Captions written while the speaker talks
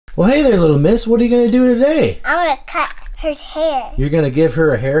Well, hey there, little miss. What are you going to do today? I'm going to cut her hair. You're going to give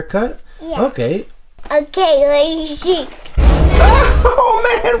her a haircut? Yeah. Okay. Okay, let me see.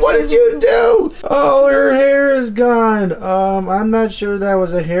 Oh, man, what did you do? Oh, her hair is gone. I'm not sure that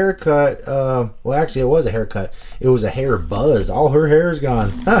was a haircut. Well, actually, it was a haircut. It was a hair buzz. All her hair is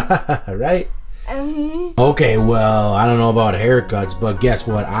gone. Right? Okay, well, I don't know about haircuts, but guess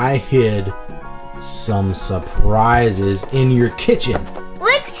what? I hid some surprises in your kitchen.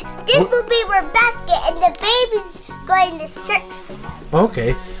 This will be our basket, and the baby's going to search for them.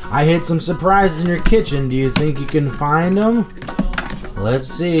 Okay, I hid some surprises in your kitchen. Do you think you can find them? Let's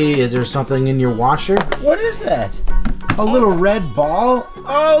see. Is there something in your washer? What is that? A little red ball?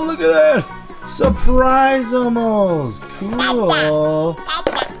 Oh, look at that! Surprizamals! Cool.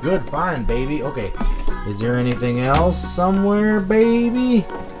 Good find, baby. Okay. Is there anything else somewhere, baby?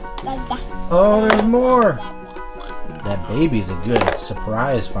 Oh, there's more. That baby's a good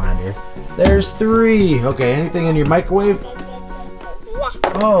surprise finder. There's 3. Okay, anything in your microwave?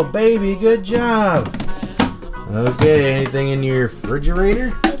 Oh, baby, good job. Okay, anything in your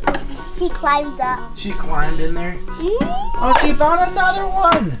refrigerator? She climbs up. She climbed in there. Oh, she found another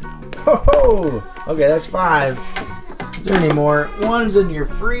one. Oh, okay, that's 5. Is there any more? One's in your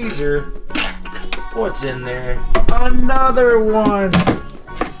freezer. What's in there? Another one.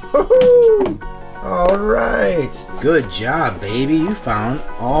 Woohoo! All right. Good job, baby. You found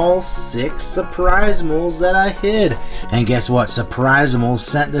all 6 Surprizamals that I hid. And guess what? Surprizamals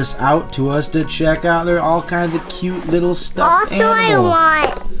sent this out to us to check out. They're all kinds of cute little stuffed animals. I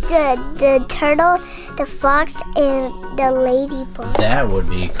want the turtle, the fox, and the ladybug. That would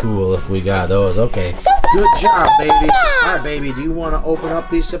be cool if we got those. Okay. Good job, baby. All right, baby. Do you want to open up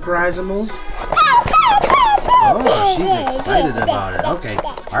these Surprizamals? Oh, she's excited about it. Okay.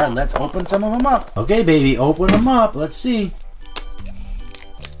 All right, let's open some of them up. Okay, baby, open them up. Let's see.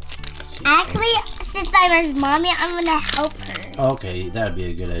 Actually, since I'm her mommy, I'm going to help her. Okay, that'd be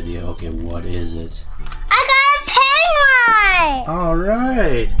a good idea. Okay, what is it? I got a penguin! All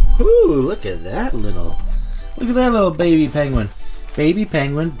right. Ooh, look at that little baby penguin. Baby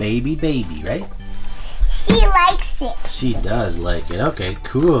penguin, baby, right? She likes it. She does like it. Okay,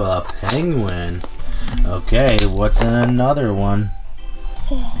 cool. A penguin. Okay, what's in another one?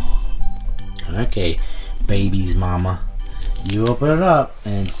 Okay, baby's mama. You open it up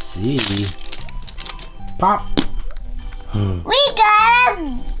and see. Pop. We got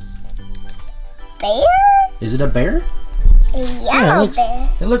a bear? Is it a bear? A yellow bear.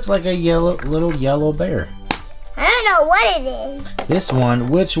 It looks like a little yellow bear. I don't know what it is. This one,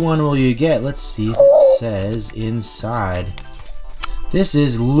 which one will you get? Let's see if it says inside. This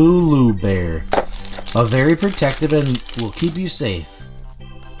is Lulu Bear. A very protective and will keep you safe.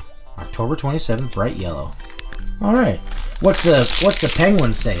 October 27th, bright yellow. All right. What's the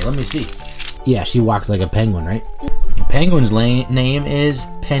penguin say? Let me see. Yeah, she walks like a penguin, right? The penguin's name is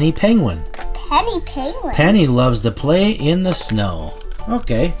Penny Penguin. Penny Penguin. Penny loves to play in the snow.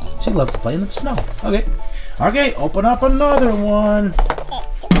 Okay, she loves to play in the snow. Okay. Okay, open up another one.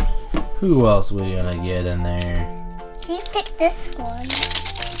 Who else we gonna get in there? Please pick this one.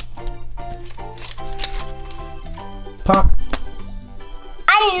 Pop.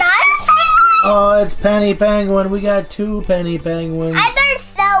 Another penguin? Oh, it's Penny Penguin. We got 2 Penny Penguins. I better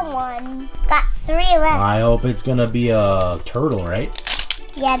sell one. Got 3 left. I hope it's gonna be a turtle, right?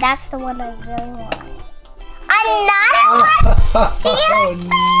 Yeah, that's the one I really want. Another one? Oh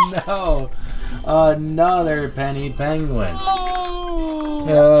no! Another Penny Penguin. I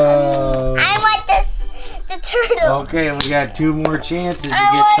want the turtle. Okay, we got 2 more chances to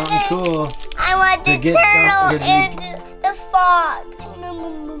get something cool. I want the turtle and the fox.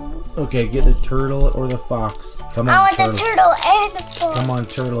 Okay, get the turtle or the fox. Come on, I want turtle. the turtle and the fox. Come on,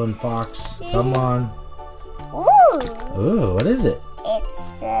 turtle and fox. Come on. Ooh. Ooh, what is it?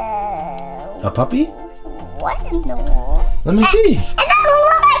 It's a puppy? What in the world? Let me see. It doesn't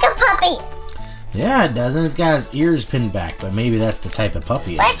look like a puppy. Yeah, it doesn't. It's got his ears pinned back, but maybe that's the type of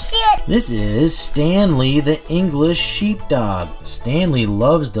puppy. Let's see it. This is Stanley the English Sheepdog. Stanley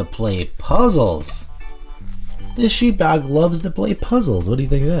loves to play puzzles. This sheepdog loves to play puzzles. What do you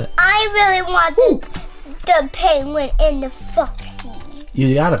think of that? I really want the penguin and the foxy.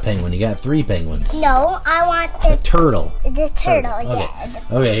 You got a penguin. You got 3 penguins. No, I want the turtle. The turtle, Okay. yeah.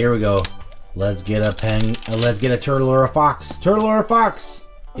 Okay, here we go. Let's get a let's get a turtle or a fox. Turtle or a fox?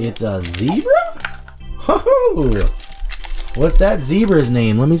 It's a zebra? Ho-ho! What's that zebra's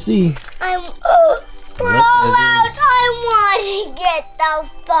name? Let me see. Roll out. I want to get the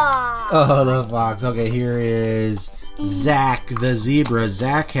fox. Oh, the fox. Okay, here is Zach the zebra.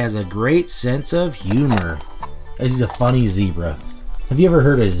 Zach has a great sense of humor. He's a funny zebra. Have you ever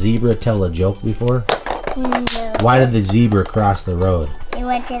heard a zebra tell a joke before? No. Why did the zebra cross the road? He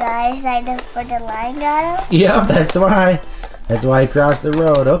went to the other side before the line got him? Yep, that's why. That's why he crossed the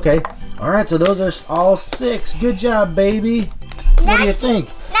road. Okay. Alright, so those are all 6. Good job, baby. What do you think?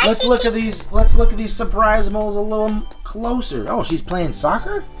 Let's look at these Surprizamals a little closer. Oh, she's playing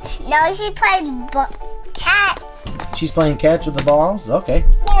soccer? No, she played catch. She's playing catch with the balls? Okay.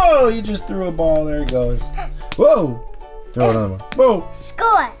 Whoa, you just threw a ball. There it goes. Whoa. Throw another one. Whoa.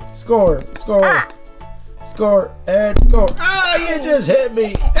 Score. Score. Score. Score. And score. Ah, you just hit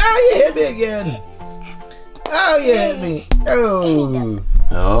me. Ah, you hit me again. Oh, you hit me. Oh.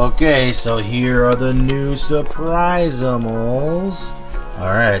 Okay, so here are the new Surprizamals.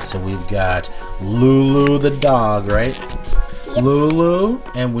 Alright, so we've got Lulu the dog, right? Yep. Lulu,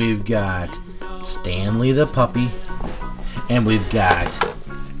 and we've got Stanley the puppy, and we've got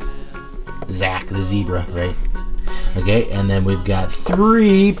Zach the zebra, right? Okay, and then we've got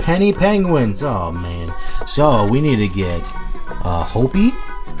 3 penny penguins. Oh man. So we need to get Hopi,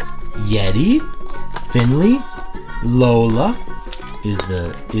 Yeti, Finley, Lola is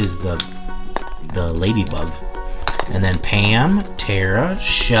the ladybug. And then Pam, Tara,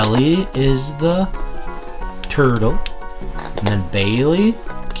 Shelly is the turtle. And then Bailey,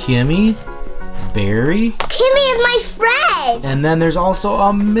 Kimmy, Barry. Kimmy is my friend. And then there's also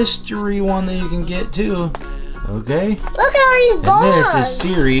a mystery one that you can get too. Okay? Look at all these balls. And this is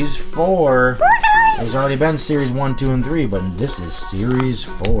series 4. There's already been series 1, 2, and 3, but this is series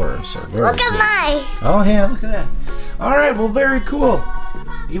 4. So look at mine. Oh yeah, look at that. Alright, well very cool.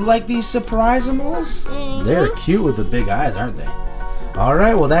 You like these Surprizamals? Mm-hmm. They're cute with the big eyes, aren't they?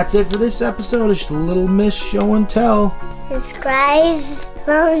 Alright, well that's it for this episode of Little Miss Show and Tell. Subscribe,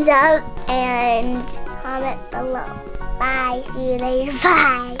 thumbs up, and comment below. Bye. See you later.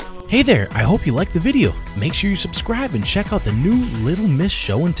 Bye. Hey there, I hope you liked the video. Make sure you subscribe and check out the new Little Miss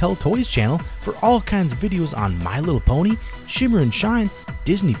Show and Tell Toys channel for all kinds of videos on My Little Pony, Shimmer and Shine,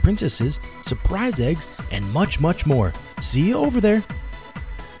 Disney Princesses, Surprise Eggs, and much, much more. See you over there.